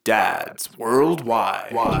Dads Worldwide.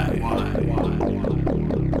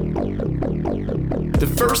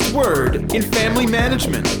 The first word in family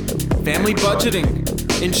management, family budgeting,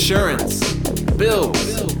 insurance,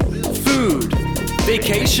 bills, food,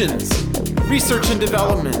 vacations, research and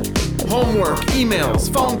development, homework,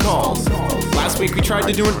 emails, phone calls. Last week we tried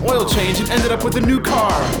to do an oil change and ended up with a new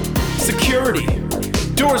car. Security.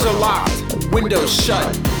 Doors are locked, windows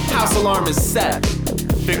shut, house alarm is set.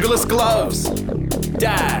 Fingerless gloves.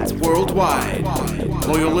 Dads Worldwide.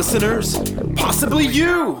 Loyal listeners, possibly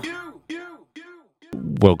you.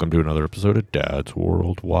 Welcome to another episode of Dads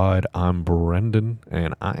Worldwide. I'm Brendan,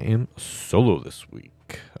 and I am solo this week.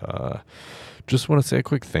 Just want to say a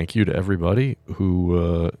quick thank you to everybody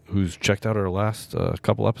who's checked out our last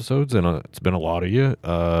couple episodes, and it's been a lot of you.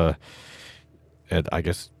 And I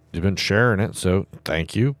guess you've been sharing it, so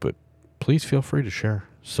thank you. But please feel free to share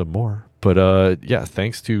some more. But yeah,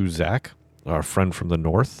 thanks to Zach, our friend from the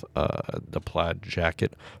north, the Plaid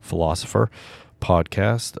Jacket Philosopher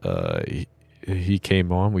podcast. He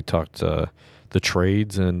came on. We talked the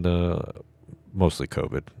trades and mostly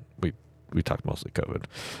COVID. We talked mostly COVID.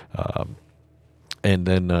 And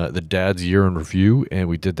then the Dad's Year in Review, and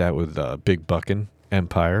we did that with Big Buckin'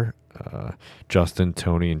 Empire. Justin,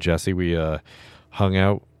 Tony, and Jesse. We hung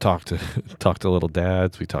out, talked to little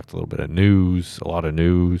dads. We talked a little bit of news, a lot of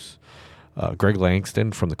news. Greg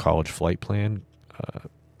Langston from the College Flight Plan.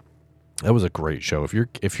 That was a great show. If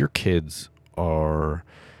your kids are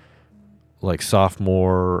like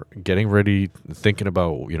sophomore, getting ready, thinking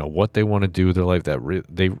about what they want to do with their life,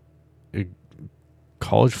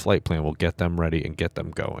 College Flight Plan will get them ready and get them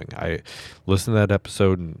going. I listened to that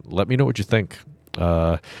episode and let me know what you think.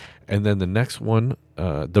 And then the next one,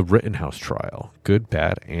 the Rittenhouse trial, Good,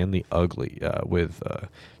 Bad, and the Ugly, with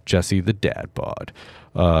Jesse the Dad Bod.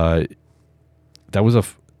 That was a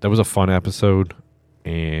fun episode,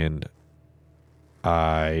 and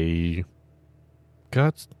I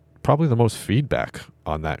got probably the most feedback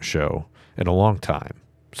on that show in a long time.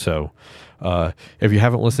 So if you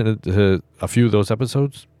haven't listened to a few of those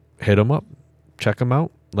episodes, hit them up, check them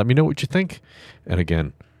out, let me know what you think. And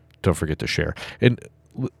again, don't forget to share. And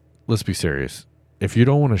let's be serious. If you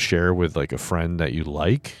don't want to share with like a friend that you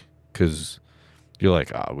like, because you're like,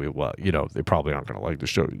 they probably aren't going to like the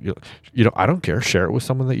show. I don't care. Share it with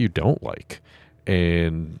someone that you don't like,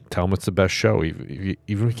 and tell them it's the best show. Even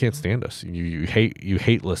if you can't stand us, you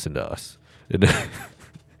hate listen to us, and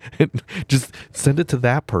just send it to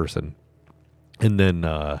that person, and then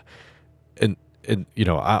I'm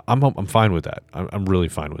fine with that. I'm really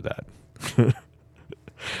fine with that.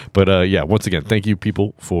 But yeah, once again, thank you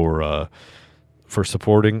people for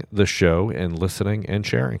supporting the show and listening and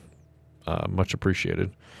sharing. Much appreciated.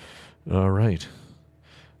 All right.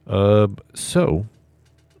 So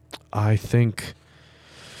I think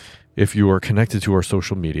if you are connected to our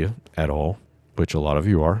social media at all, which a lot of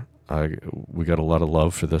you are, we got a lot of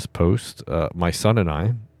love for this post. My son and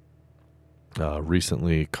I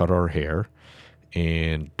recently cut our hair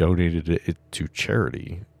and donated it to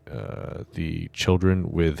charity, the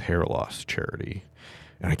Children with Hair Loss charity.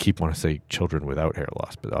 And I keep wanting to say children without hair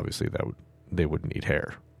loss, but obviously they would need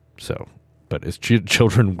hair. So, but it's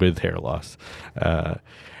children with hair loss.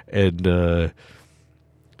 And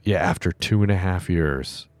after 2.5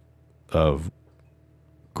 years of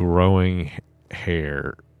growing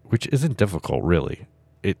hair, which isn't difficult really,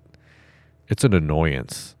 it's an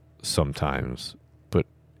annoyance sometimes, but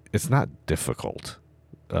it's not difficult.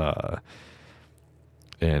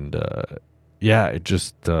 It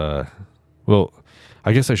just, I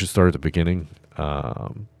guess I should start at the beginning.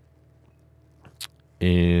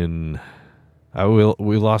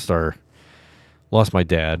 We lost my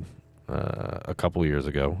dad a couple years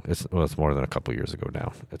ago. It's more than a couple years ago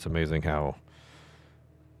now. It's amazing how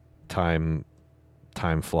time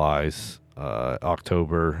flies.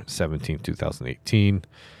 October 17th, 2018.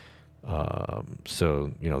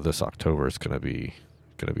 So this October is gonna be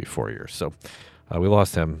 4 years. So we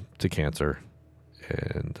lost him to cancer,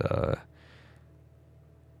 and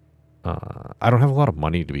I don't have a lot of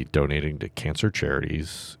money to be donating to cancer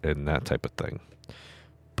charities and that type of thing,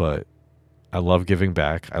 but I love giving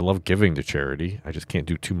back. I love giving to charity. I just can't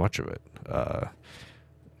do too much of it.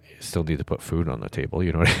 You still need to put food on the table.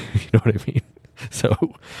 You know what I mean?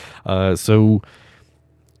 So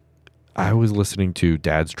I was listening to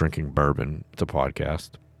Dad's Drinking Bourbon, the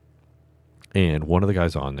podcast, and one of the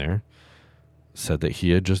guys on there said that he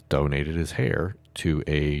had just donated his hair to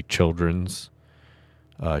a children's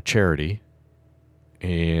charity,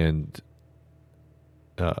 and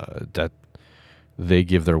that they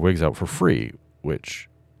give their wigs out for free, which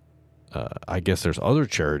I guess there's other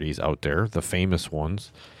charities out there, the famous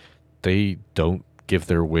ones. They don't give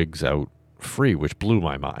their wigs out free, which blew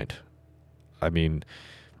my mind. I mean,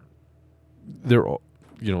 they're, a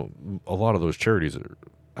lot of those charities are,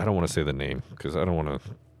 I don't want to say the name because I don't know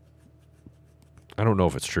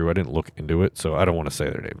if it's true. I didn't look into it, so I don't want to say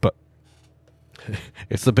their name, but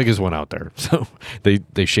it's the biggest one out there. So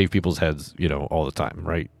they shave people's heads, all the time,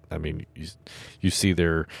 right? I mean, you see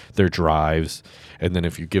their drives, and then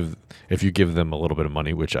if you give them a little bit of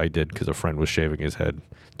money, which I did because a friend was shaving his head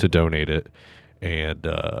to donate it, and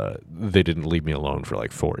they didn't leave me alone for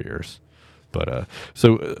like 4 years. But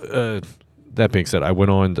that being said, I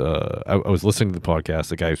went on. I was listening to the podcast.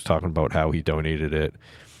 The guy was talking about how he donated it.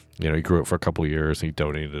 He grew it for a couple of years. And he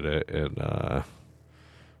donated it, and I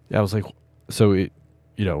was like, so it,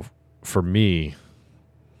 for me,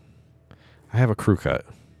 I have a crew cut.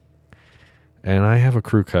 And I have a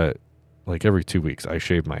crew cut like every 2 weeks. I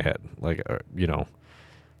shave my head. Like,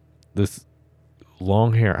 this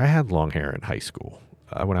long hair. I had long hair in high school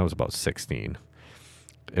when I was about 16.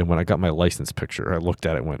 And when I got my license picture, I looked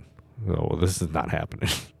at it and went, oh, well, this is not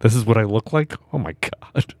happening. This is what I look like? Oh, my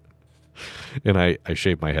God. And I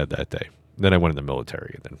shaved my head that day. Then I went in the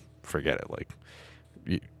military, and then forget it. Like,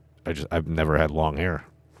 I've never had long hair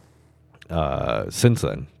since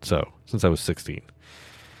then. So, since I was 16.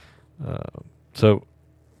 So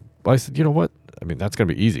I said, you know what? I mean, that's going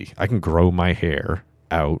to be easy. I can grow my hair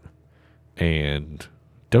out and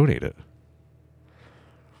donate it.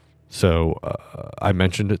 So I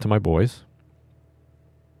mentioned it to my boys,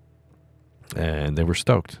 and they were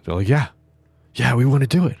stoked. They're like, yeah, we want to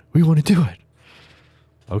do it. We want to do it.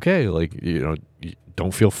 Okay, like, you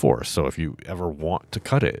don't feel forced. So if you ever want to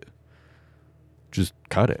cut it, just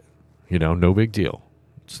cut it. No big deal.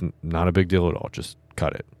 It's not a big deal at all. Just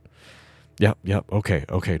cut it. Yep. Okay,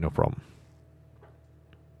 no problem.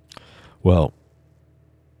 Well,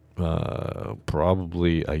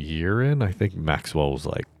 probably a year in, I think Maxwell was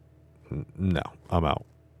like, no, I'm out.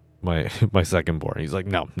 My second born. He's like,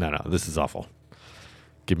 no, this is awful.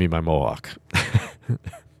 Give me my mohawk.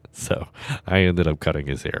 So I ended up cutting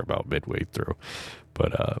his hair about midway through.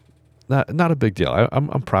 But not a big deal.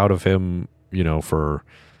 I'm proud of him, for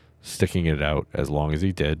sticking it out as long as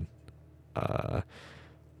he did. But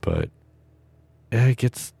it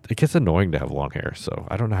gets annoying to have long hair, so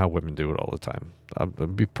I don't know how women do it all the time. I'll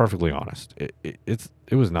be perfectly honest. It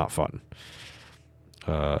was not fun.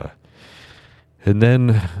 And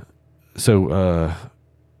then, so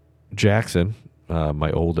Jackson,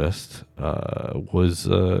 my oldest, was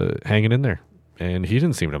hanging in there, and he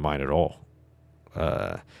didn't seem to mind at all.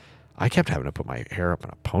 I kept having to put my hair up in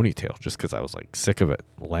a ponytail just because I was like sick of it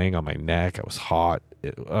laying on my neck. I was hot.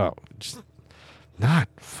 Just not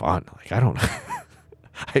fun. Like, I don't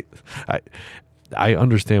I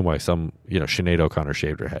understand why some, Sinead O'Connor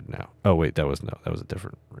shaved her head now. Oh wait, that was a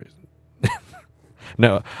different reason.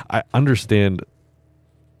 No, I understand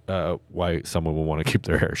why someone would want to keep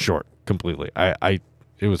their hair short completely.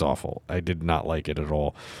 It was awful. I did not like it at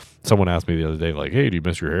all. Someone asked me the other day, like, hey, do you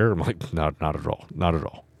miss your hair? I'm like, not at all. Not at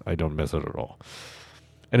all. I don't miss it at all.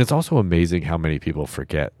 And it's also amazing how many people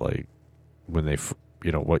forget, like, when they,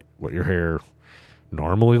 what your hair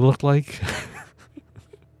normally looked like.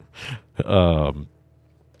 And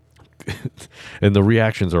the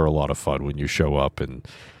reactions are a lot of fun when you show up, and,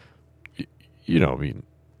 I mean,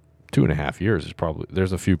 2.5 years is probably,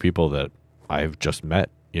 there's a few people that I've just met,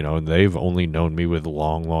 and they've only known me with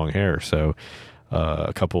long hair. So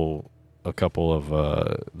a couple of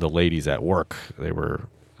the ladies at work,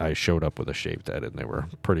 I showed up with a shaved head, and they were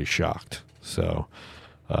pretty shocked. So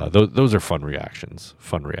those are fun reactions.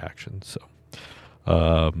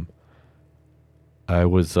 So I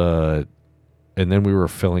was, and then we were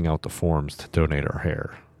filling out the forms to donate our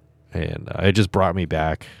hair, and it just brought me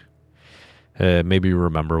back. Maybe you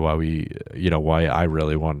remember why why I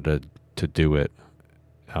really wanted to do it.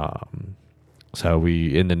 So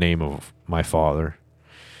we, in the name of my father,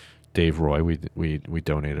 Dave Roy, we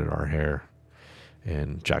donated our hair,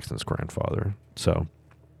 and Jackson's grandfather. So,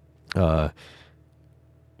 and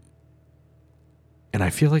I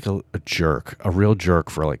feel like a real jerk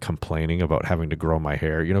for like complaining about having to grow my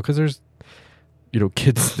hair, because there's,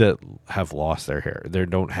 kids that have lost their hair. They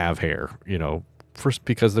don't have hair, first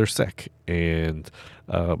because they're sick. And,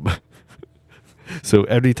 so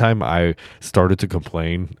anytime I started to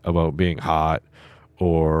complain about being hot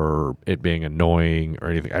or it being annoying or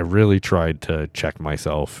anything, I really tried to check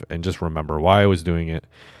myself and just remember why I was doing it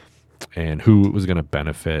and who it was going to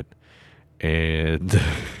benefit, and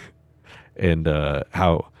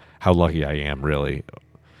how lucky I am, really.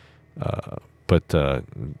 But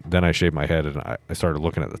then I shaved my head and I started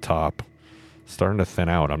looking at the top, starting to thin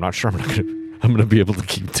out. I'm not sure I'm gonna be able to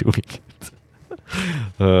keep doing it.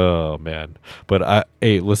 Oh man! But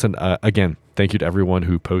hey, listen again. Thank you to everyone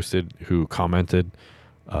who posted, who commented.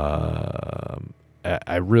 I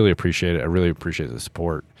really appreciate it. I really appreciate the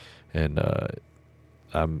support, and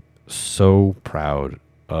I'm so proud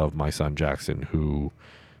of my son Jackson, who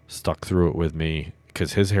stuck through it with me,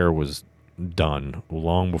 because his hair was done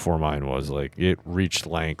long before mine was. Like, it reached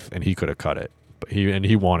length and he could have cut it, but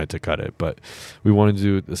he wanted to cut it, but we wanted to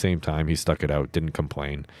do it at the same time. He stuck it out, didn't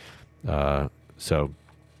complain. So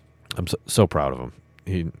I'm so proud of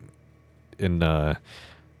him.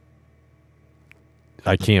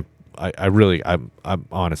 I'm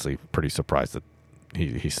honestly pretty surprised that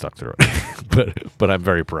he stuck through it. but I'm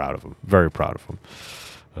very proud of him. Very proud of him.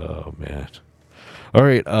 Oh man. All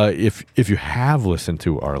right. If you have listened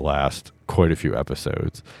to our last quite a few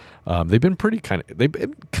episodes, they've been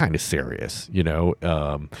kind of serious, you know.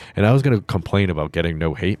 And I was going to complain about getting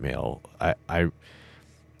no hate mail.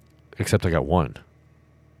 Except I got one.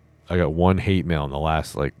 I got one hate mail in the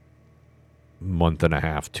last like month and a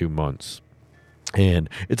half, 2 months. And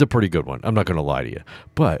it's a pretty good one. I'm not going to lie to you.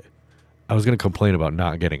 But I was going to complain about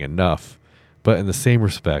not getting enough. But in the same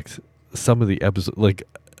respect, some of the episodes, like,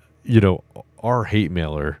 you know, our hate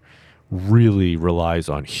mailer really relies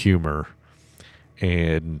on humor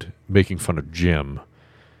and making fun of Jim.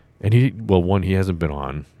 And he hasn't been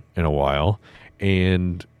on in a while.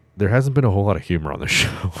 And there hasn't been a whole lot of humor on the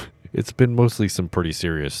show. It's been mostly some pretty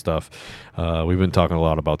serious stuff. We've been talking a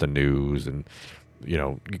lot about the news and, you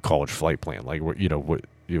know, college flight plan. Like, you know,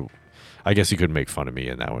 I guess you could make fun of me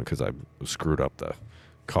in that one because I screwed up the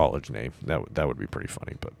college name. That would be pretty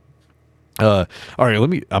funny. But all right, I'm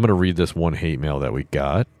going to read this one hate mail that we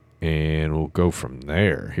got, and we'll go from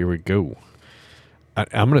there. Here we go.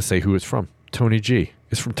 I'm going to say who it's from. Tony G.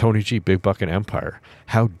 It's from Tony G, Big Bucket Empire.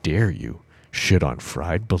 How dare you shit on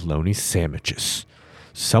fried bologna sandwiches?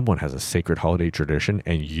 Someone has a sacred holiday tradition,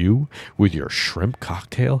 and you, with your shrimp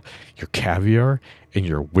cocktail, your caviar, and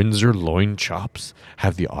your Windsor loin chops,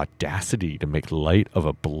 have the audacity to make light of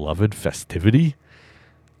a beloved festivity?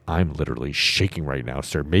 I'm literally shaking right now,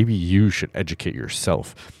 sir. Maybe you should educate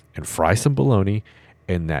yourself and fry some bologna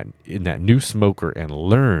in that new smoker and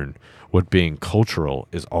learn what being cultural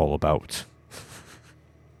is all about.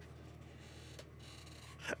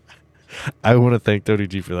 I want to thank Tony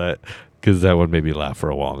G for that, because that one made me laugh for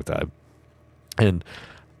a long time. And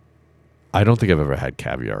I don't think I've ever had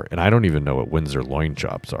caviar, and I don't even know what Windsor loin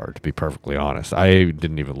chops are, to be perfectly honest. I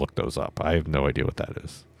didn't even look those up. I have no idea what that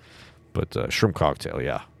is. But shrimp cocktail,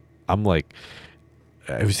 yeah. I'm like,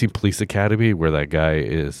 have you seen Police Academy, where that guy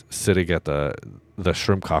is sitting at the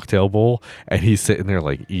shrimp cocktail bowl, and he's sitting there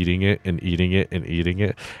like eating it and eating it and eating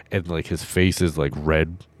it, and like his face is like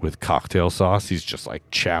red with cocktail sauce. He's just like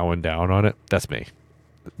chowing down on it. That's me.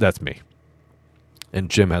 And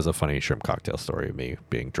Jim has a funny shrimp cocktail story of me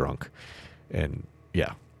being drunk. And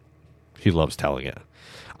yeah, he loves telling it.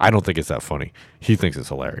 I don't think it's that funny. He thinks it's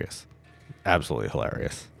hilarious. Absolutely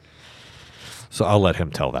hilarious. So I'll let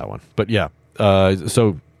him tell that one. But yeah,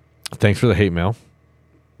 so thanks for the hate mail.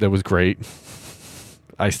 That was great.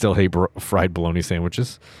 I still hate fried bologna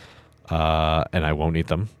sandwiches, and I won't eat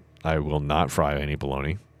them. I will not fry any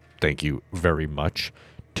bologna. Thank you very much,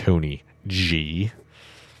 Tony G.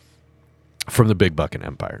 from the Big Bucket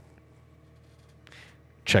Empire.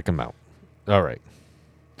 Check him out. All right.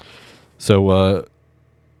 So,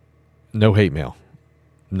 no hate mail.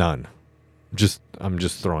 None. I'm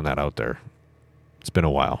just throwing that out there. It's been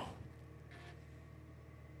a while.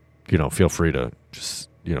 You know, feel free to just,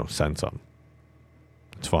 you know, send some.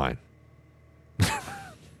 It's fine.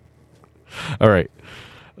 All right.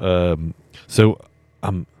 So,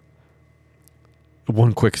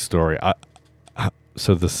 one quick story.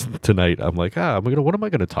 So this tonight, I'm like, what am I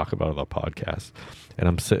going to talk about on the podcast? And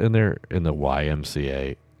I'm sitting there in the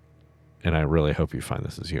YMCA, and I really hope you find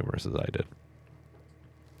this as humorous as I did.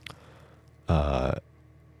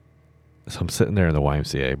 So I'm sitting there in the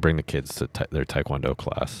YMCA, bring the kids to their Taekwondo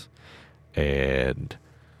class, and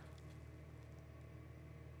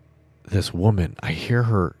this woman, I hear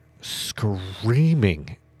her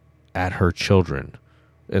screaming at her children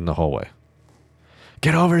in the hallway.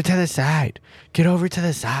 Get over to the side. Get over to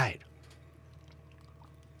the side.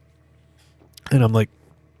 And I'm like,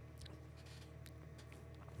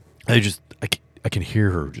 I can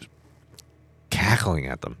hear her just cackling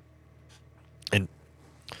at them.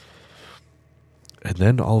 And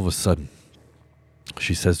then all of a sudden,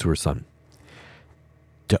 she says to her son,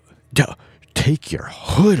 take your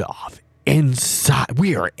hood off inside.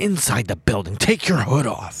 We are inside the building. Take your hood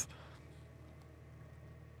off.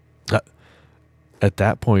 at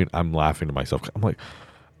that point, I'm laughing to myself. I'm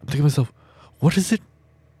thinking to myself, what does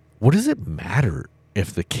it matter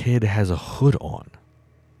if the kid has a hood on?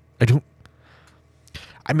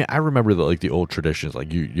 I remember the old traditions,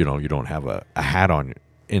 like you don't have a hat on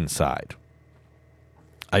inside.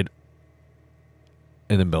 In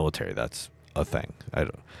the military, that's a thing.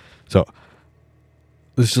 So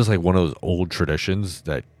this is just like one of those old traditions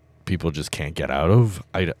that people just can't get out of.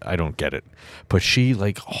 I don't get it. But she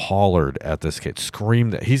like hollered at this kid,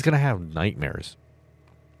 screamed that he's gonna have nightmares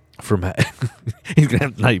from he's gonna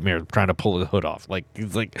have nightmares trying to pull his hood off. Like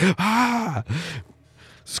he's like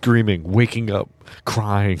screaming, waking up,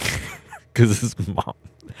 crying because his mom.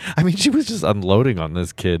 I mean, she was just unloading on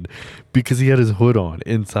this kid because he had his hood on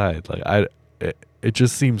inside. Like it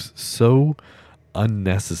just seems so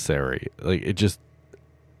unnecessary. Like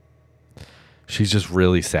she's just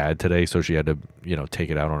really sad today, so she had to,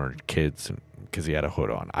 take it out on her kids because he had a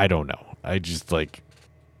hood on. I don't know. I just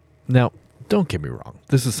now, don't get me wrong.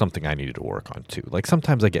 This is something I needed to work on too. Like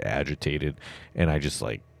sometimes I get agitated and I just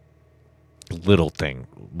little thing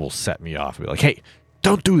will set me off and be like, hey,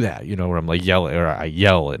 don't do that. Where I'm like yelling, or I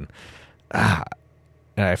yell and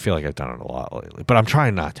I feel like I've done it a lot lately, but I'm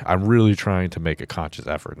trying not to. I'm really trying to make a conscious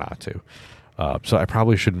effort not to. So I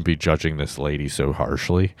probably shouldn't be judging this lady so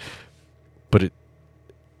harshly, but it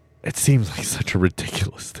seems like such a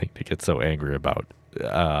ridiculous thing to get so angry about.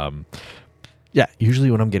 Yeah,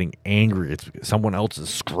 usually when I'm getting angry, it's someone else is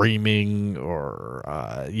screaming or,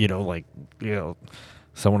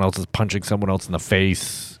 someone else is punching someone else in the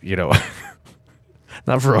face,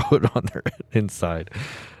 not for a hood on their inside.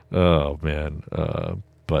 Oh man.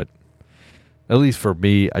 But at least for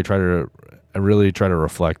me, I really try to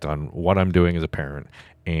reflect on what I'm doing as a parent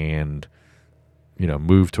and,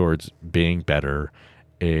 move towards being better.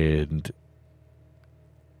 And,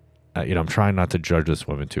 I'm trying not to judge this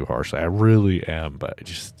woman too harshly. I really am, but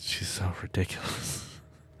she's so ridiculous.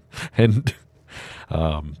 And,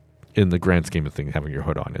 in the grand scheme of things, having your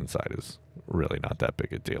hood on inside is really not that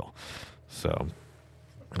big a deal. So,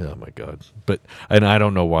 oh my God. And I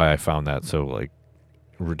don't know why I found that so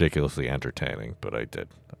ridiculously entertaining, but I did.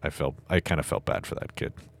 I kind of felt bad for that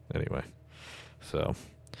kid anyway. So,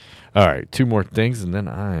 all right, 2 more things and then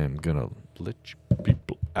I'm going to let you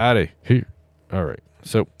people out of here. All right.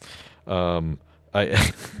 So,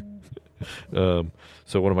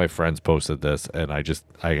 so one of my friends posted this, and I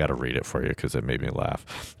got to read it for you because it made me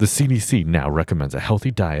laugh. The CDC now recommends a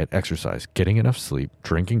healthy diet, exercise, getting enough sleep,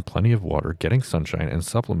 drinking plenty of water, getting sunshine, and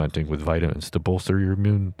supplementing with vitamins to bolster your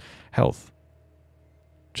immune health.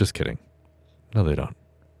 Just kidding. No, they don't.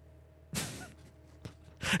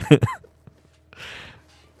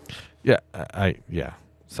 Yeah,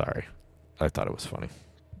 sorry. I thought it was funny.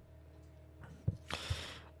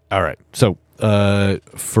 All right. So,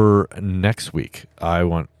 for next week, I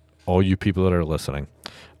want all you people that are listening,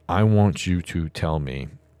 I want you to tell me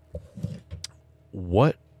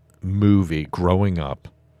what movie growing up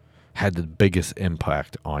had the biggest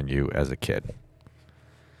impact on you as a kid.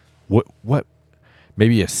 What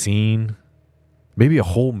maybe a scene, maybe a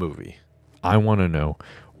whole movie. I want to know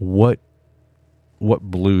what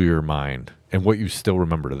blew your mind and what you still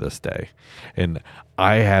remember to this day. And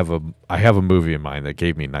I have a movie in mind that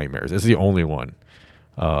gave me nightmares. It's the only one.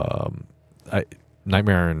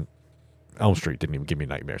 Nightmare on Elm Street didn't even give me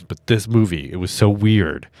nightmares, but this movie, it was so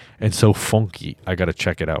weird and so funky. I got to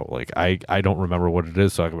check it out. I don't remember what it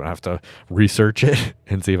is, so I'm going to have to research it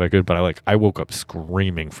and see if I could, but I woke up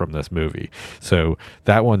screaming from this movie. So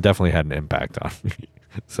that one definitely had an impact on me.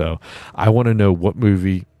 So I want to know what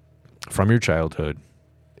movie from your childhood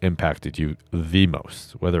impacted you the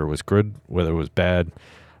most, whether it was good, whether it was bad,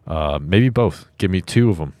 maybe both. Give me 2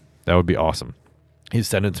 of them. That would be awesome. You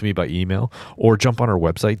send it to me by email or jump on our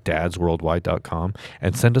website, dadsworldwide.com,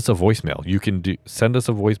 and send us a voicemail. You can send us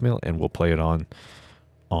a voicemail and we'll play it on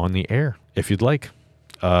the air if you'd like.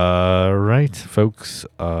 Right, folks,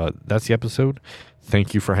 that's the episode.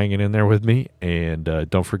 Thank you for hanging in there with me. And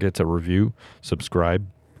don't forget to review, subscribe,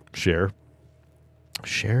 share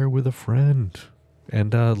with a friend,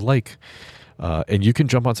 and like. And you can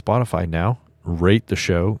jump on Spotify now, rate the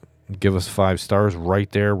show, give us 5 stars right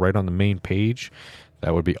there, right on the main page.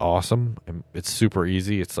 That would be awesome. And it's super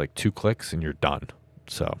easy. It's like 2 clicks and you're done.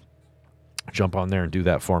 So jump on there and do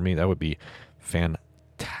that for me. That would be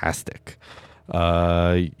fantastic.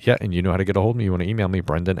 Yeah, and you know how to get a hold of me. You want to email me,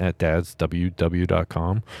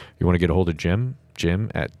 Brendan@dadsww.com. You want to get a hold of Jim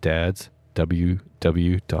at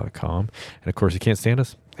dadsww.com. And of course, you can't stand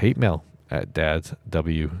us, hate mail at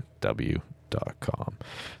dadsww.com.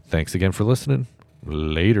 Thanks again for listening.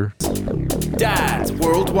 Later. Dads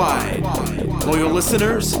worldwide. Loyal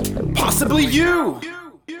listeners, possibly you.